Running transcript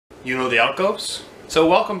You know the alcoves? So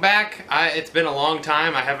welcome back. It's been a long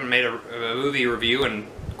time. I haven't made a movie review in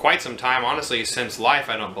quite some time, honestly, since Life,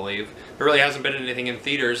 I don't believe. There really hasn't been anything in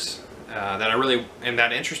theaters that I really am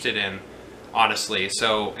that interested in, honestly.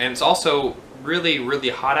 So, and it's also really, really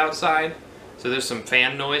hot outside, so there's some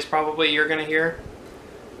fan noise probably you're gonna hear.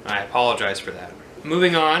 I apologize for that.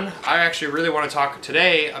 Moving on, I actually really want to talk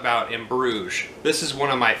today about In Bruges. This is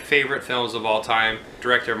one of my favorite films of all time.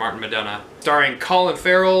 Director Martin McDonagh, starring Colin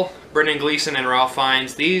Farrell, Gleeson, and Ralph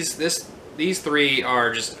Fiennes. These three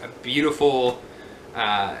are just a beautiful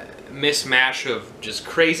mismatch of just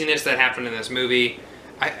craziness that happened in this movie.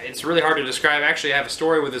 It's really hard to describe. Actually, I have a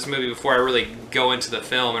story with this movie before I really go into the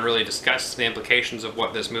film and really discuss the implications of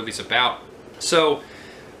what this movie's about. So,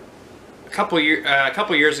 a couple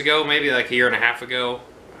years ago, maybe like a year and a half ago,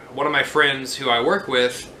 one of my friends who I work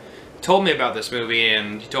with told me about this movie,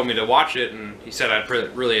 and he told me to watch it, and he said I'd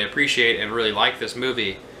really appreciate and really like this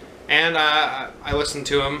movie. And I listened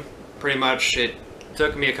to him pretty much. It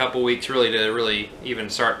took me a couple weeks really to even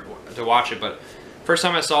start to watch it, but first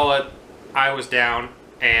time I saw it, I was down,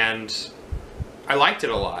 and I liked it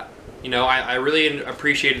a lot. You know, I really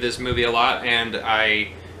appreciated this movie a lot, and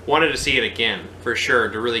I wanted to see it again, for sure,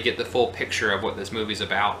 to really get the full picture of what this movie's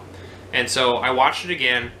about. And so I watched it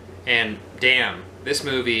again, and damn, this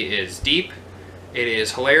movie is deep, it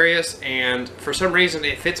is hilarious, and for some reason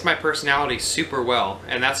it fits my personality super well.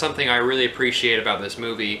 And that's something I really appreciate about this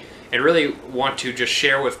movie, and really want to just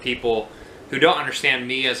share with people who don't understand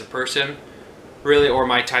me as a person, really, or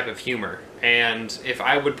my type of humor. And if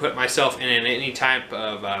I would put myself in any type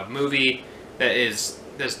of movie that is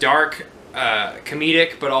this dark,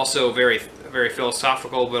 comedic, but also very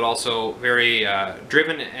philosophical, but also very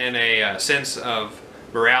driven in a sense of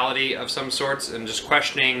morality of some sorts, and just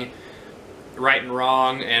questioning right and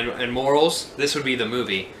wrong and morals, this would be the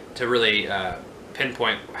movie to really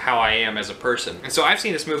pinpoint how I am as a person. And so I've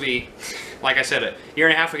seen this movie, like I said, a year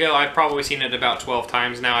and a half ago. I've probably seen it about 12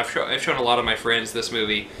 times now. I've shown a lot of my friends this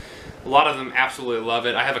movie. A lot of them absolutely love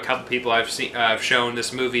it. I have a couple people I've shown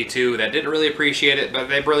this movie to that didn't really appreciate it, but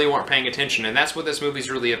they really weren't paying attention, and that's what this movie's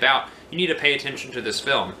really about. You need to pay attention to this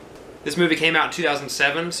film. This movie came out in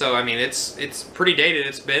 2007, so I mean it's pretty dated.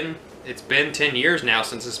 It's been 10 years now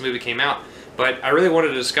since this movie came out, but I really wanted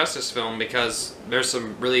to discuss this film because there's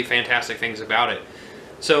some really fantastic things about it.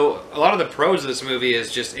 So a lot of the pros of this movie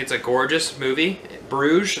is just, it's a gorgeous movie.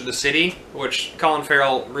 Bruges, the city, which Colin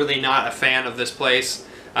Farrell, really not a fan of this place.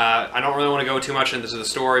 I don't really want to go too much into the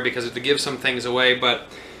story because it gives some things away, but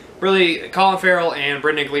really, Colin Farrell and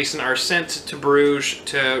Gleeson are sent to Bruges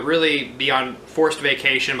to really be on forced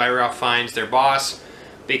vacation by Ralph Fiennes, their boss,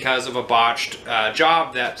 because of a botched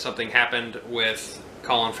job that something happened with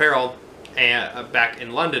Colin Farrell back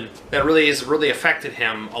in London that really affected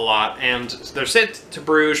him a lot. And they're sent to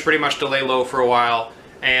Bruges pretty much to lay low for a while,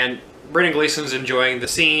 and Gleeson's enjoying the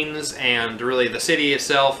scenes and really the city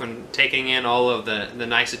itself and taking in all of the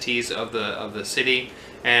niceties of the city,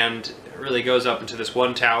 and really goes up into this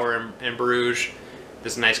one tower in Bruges,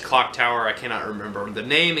 this nice clock tower. I cannot remember the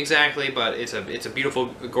name exactly, but it's a beautiful,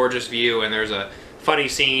 gorgeous view. And there's a funny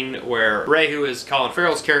scene where Ray, who is Colin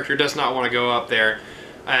Farrell's character, does not want to go up there,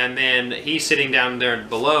 and then he's sitting down there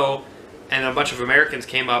below, and a bunch of Americans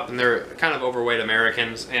came up, and they're kind of overweight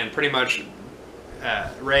Americans, and pretty much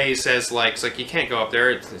Ray says, it's like you can't go up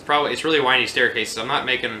there. It's really windy staircases. I'm not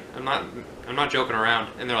joking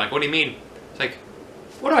around. And they're like, what do you mean? It's like,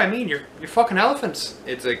 what do I mean? You're fucking elephants.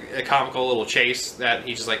 It's a comical little chase that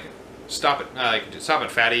he's just like, stop it, stop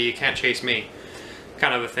it, fatty. You can't chase me,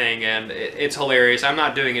 kind of a thing. And it's hilarious. I'm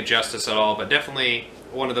not doing it justice at all, but definitely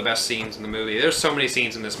one of the best scenes in the movie. There's so many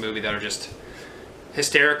scenes in this movie that are just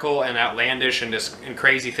hysterical and outlandish and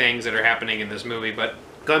crazy things that are happening in this movie. But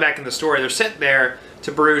going back in the story, they're sent there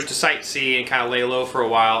to Bruges to sightsee and kind of lay low for a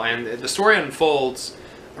while, and the story unfolds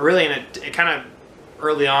really it kind of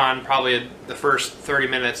early on, probably the first 30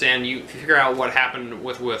 minutes in, you figure out what happened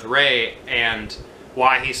with Ray and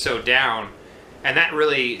why he's so down, and that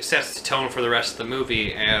really sets the tone for the rest of the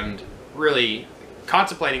movie, and really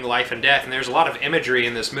contemplating life and death. And there's a lot of imagery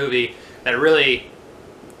in this movie that really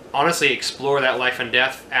honestly explore that life and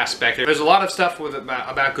death aspect. There's a lot of stuff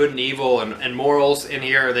about good and evil and morals in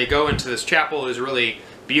here. They go into this chapel. There's a really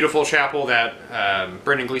beautiful chapel that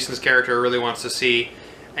Gleeson's character really wants to see,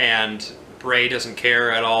 and Ray doesn't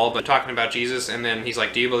care at all, but talking about Jesus, and then he's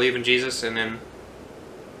like, do you believe in Jesus? And then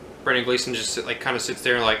Gleeson just kind of sits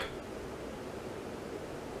there like,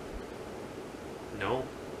 no.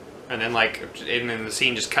 And then the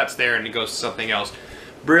scene just cuts there and it goes to something else.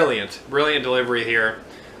 Brilliant delivery here.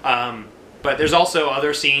 But there's also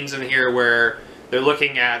other scenes in here where they're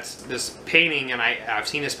looking at this painting, and I've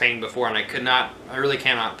seen this painting before, and I really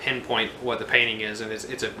cannot pinpoint what the painting is, and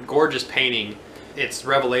it's a gorgeous painting. It's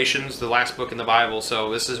Revelations, the last book in the Bible,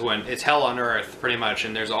 so this is when it's hell on earth, pretty much,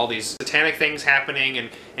 and there's all these satanic things happening,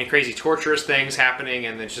 and crazy torturous things happening,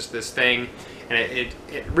 and it's just this thing, and it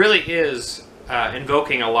really is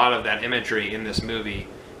invoking a lot of that imagery in this movie,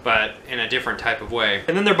 but in a different type of way.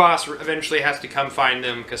 And then their boss eventually has to come find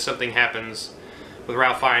them because something happens with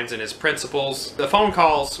Ralph Fiennes and his principals. The phone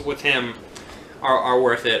calls with him are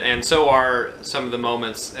worth it, and so are some of the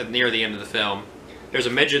moments near the end of the film. There's a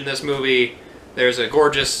midget in this movie. There's a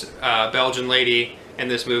gorgeous Belgian lady in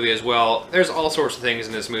this movie as well. There's all sorts of things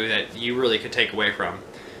in this movie that you really could take away from.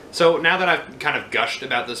 So now that I've kind of gushed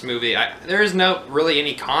about this movie, there is no really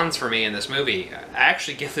any cons for me in this movie. I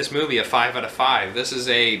actually give this movie a 5 out of 5. This is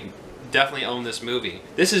definitely own this movie.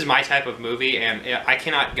 This is my type of movie, and I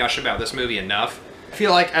cannot gush about this movie enough. I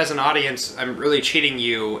feel like as an audience, I'm really cheating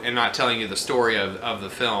you and not telling you the story of the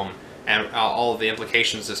film and all of the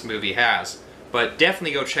implications this movie has. But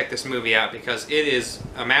definitely go check this movie out because it is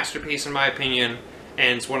a masterpiece in my opinion,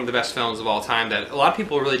 and it's one of the best films of all time that a lot of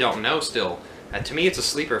people really don't know still. To me, it's a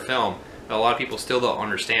sleeper film that a lot of people still don't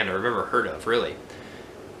understand or have ever heard of, really.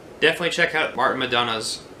 Definitely check out Martin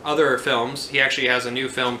McDonagh's other films. He actually has a new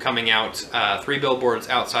film coming out, 3 Billboards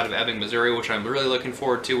Outside of Ebbing, Missouri, which I'm really looking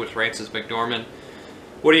forward to, with Frances McDormand,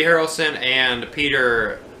 Woody Harrelson, and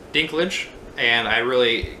Peter Dinklage. And I am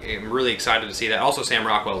really excited to see that. Also, Sam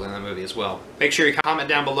Rockwell's in the movie as well. Make sure you comment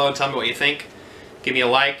down below and tell me what you think. Give me a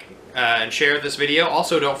like and share this video.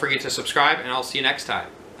 Also, don't forget to subscribe, and I'll see you next time.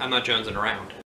 I'm not jonesing around.